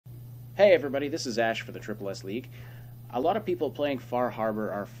Hey everybody, this is Ash for the Triple S League. A lot of people playing Far Harbor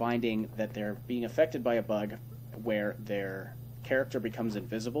are finding that they're being affected by a bug where their character becomes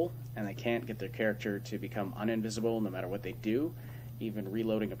invisible and they can't get their character to become uninvisible no matter what they do. Even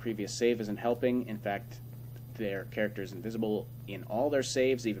reloading a previous save isn't helping. In fact, their character is invisible in all their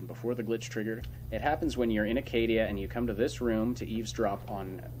saves even before the glitch triggered. It happens when you're in Acadia and you come to this room to eavesdrop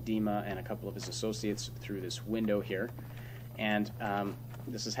on Dima and a couple of his associates through this window here. And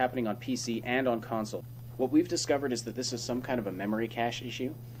this is happening on PC and on console. What we've discovered is that this is some kind of a memory cache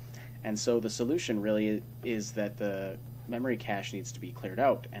issue, and so the solution really is that the memory cache needs to be cleared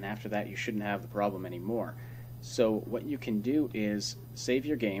out, and after that you shouldn't have the problem anymore. So what you can do is save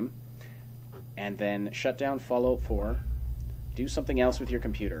your game, and then shut down Fallout 4, do something else with your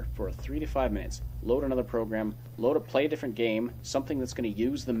computer for 3 to 5 minutes, load another program, play a different game, something that's going to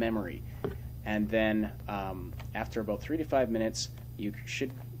use the memory, and then after about 3 to 5 minutes you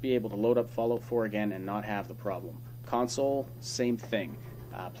should be able to load up Fallout 4 again and not have the problem. Console, same thing.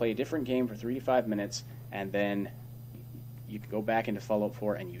 Play a different game for 3 to 5 minutes, and then you can go back into Fallout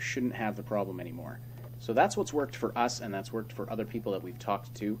 4 and you shouldn't have the problem anymore. So that's what's worked for us, and that's worked for other people that we've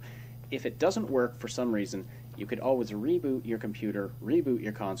talked to. If it doesn't work for some reason, you could always reboot your computer, reboot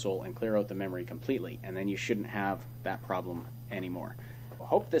your console, and clear out the memory completely, and then you shouldn't have that problem anymore. I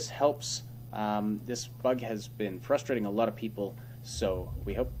hope this helps. This bug has been frustrating a lot of people, so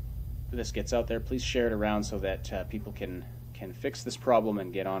we hope this gets out there. Please share it around so that people can fix this problem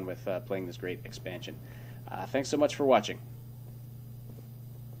and get on with playing this great expansion. Thanks so much for watching.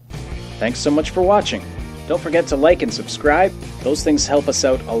 Thanks so much for watching. Don't forget to like and subscribe. Those things help us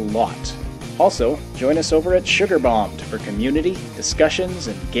out a lot. Also, join us over at Sugar Bombed for community, discussions,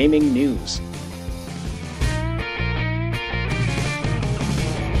 and gaming news.